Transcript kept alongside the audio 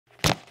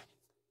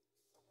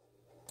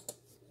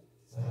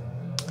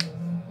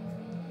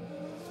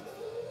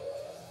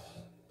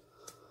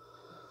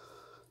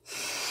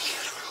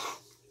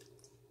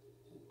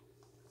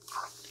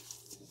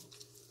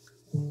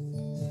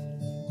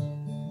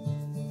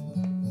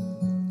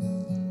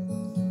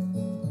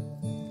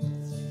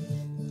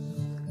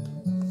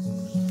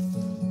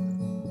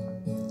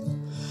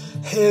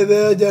Hey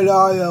there,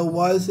 Delilah,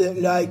 what's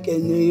it like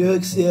in New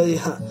York City?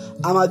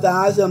 I'm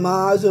 1,000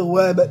 miles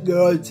away, but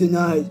girl,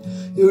 tonight,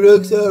 you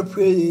look so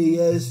pretty,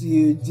 yes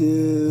you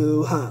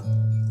do.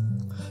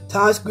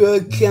 Times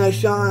Square can't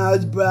shine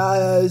as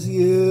bright as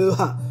you.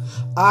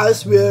 I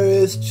swear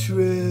it's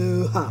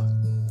true.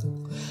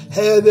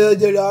 Hey there,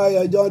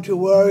 Delilah, don't you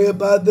worry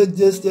about the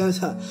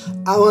distance.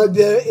 I won't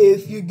there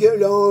if you get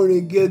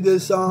lonely. Give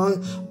this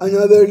song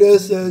another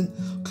listen.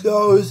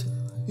 Close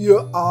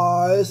your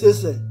eyes,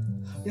 listen.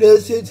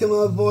 Listen to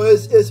my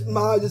voice, it's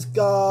my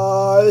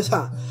disguise.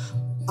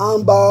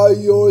 I'm by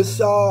your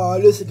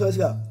side. Listen, let's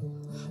go.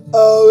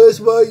 Oh, it's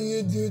what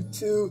you do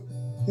to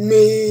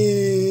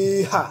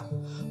me.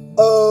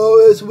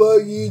 Oh, it's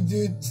what you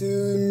do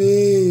to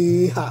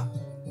me.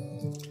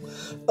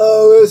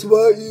 Oh, it's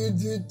what you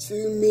do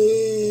to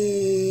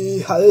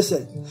me.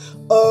 Listen.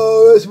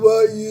 Oh, it's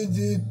what you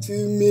do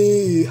to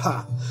me.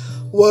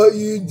 What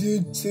you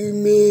do to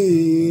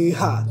me.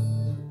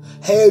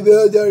 Hey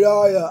there,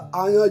 Delilah,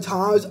 I know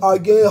times are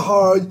getting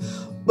hard,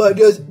 but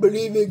just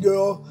believe me,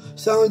 girl,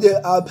 someday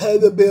I'll pay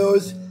the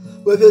bills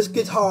with this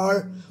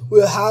guitar.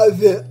 We'll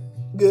have it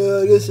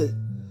good, listen.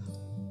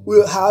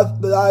 We'll have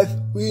the life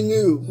we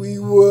knew we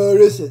would,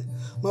 listen.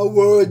 My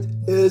word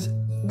is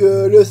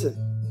good, listen.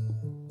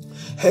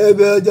 Hey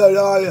there,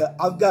 Delilah,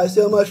 I've got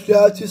so much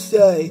left to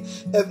say.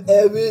 If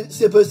every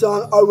simple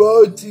song I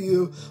wrote to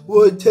you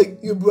would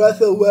take your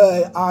breath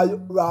away,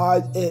 I'd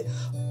write it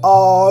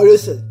all,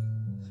 listen.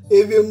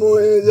 If you're more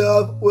in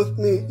love with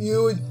me,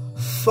 you'd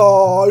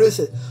fall.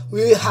 Listen,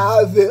 we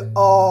have it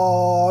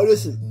all.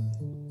 Listen.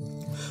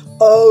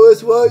 Oh,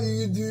 it's what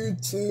you do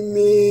to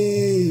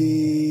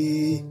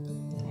me.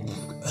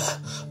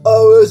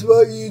 Oh, it's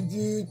what you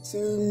do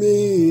to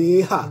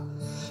me.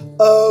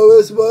 Oh,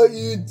 it's what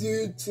you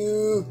do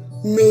to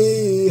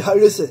me.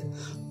 Listen.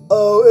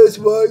 Oh, it's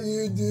what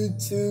you do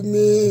to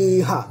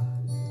me.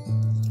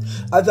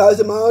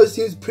 1,000 miles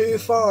seems pretty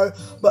far,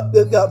 but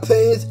we've got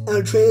planes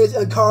and trains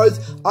and cars.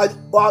 I'd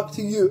walk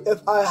to you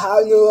if I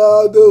had no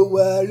other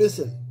way.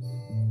 Listen,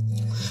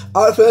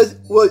 our friends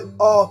would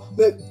all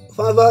make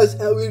fun of us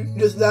and we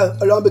just laugh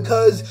along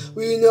because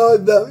we know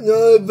that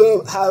none of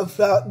them have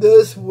felt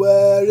this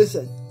way.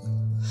 Listen,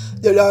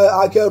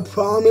 Delilah, I can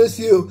promise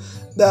you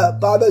that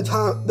by the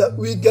time that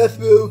we get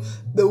through,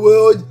 the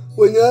world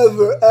will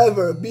never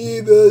ever be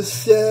the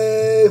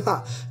same,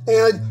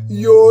 and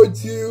you're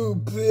to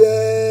blame.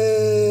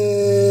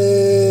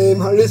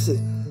 Listen,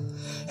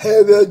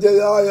 hey there,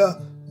 Delilah,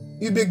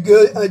 you be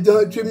good and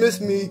don't you miss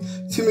me.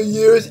 2 more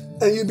years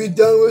and you'll be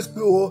done with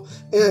school,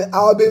 and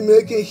I'll be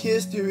making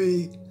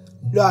history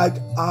like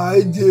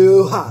I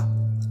do.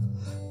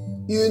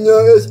 You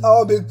know it's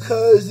all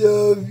because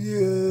of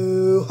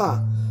you.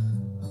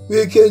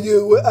 We can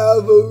do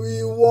whatever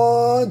we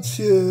want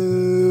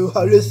to.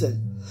 Listen.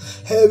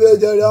 Hey there,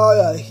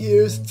 Delilah,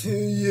 here's to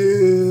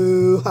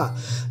you.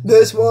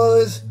 This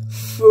one's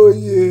for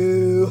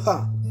you.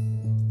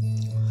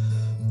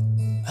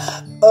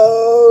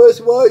 Oh,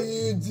 it's what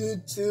you do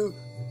to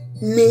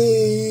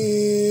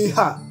me.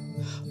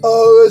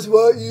 Oh, it's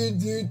what you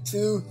do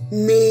to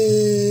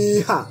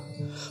me.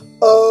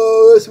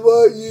 Oh, it's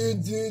what you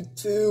do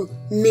to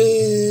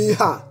me.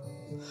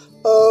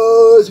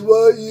 Oh, it's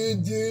what you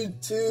do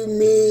to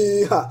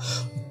me.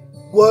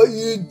 What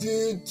you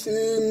do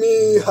to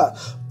me, oh,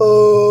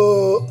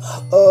 oh,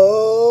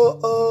 oh,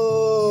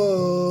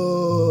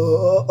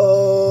 oh,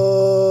 oh.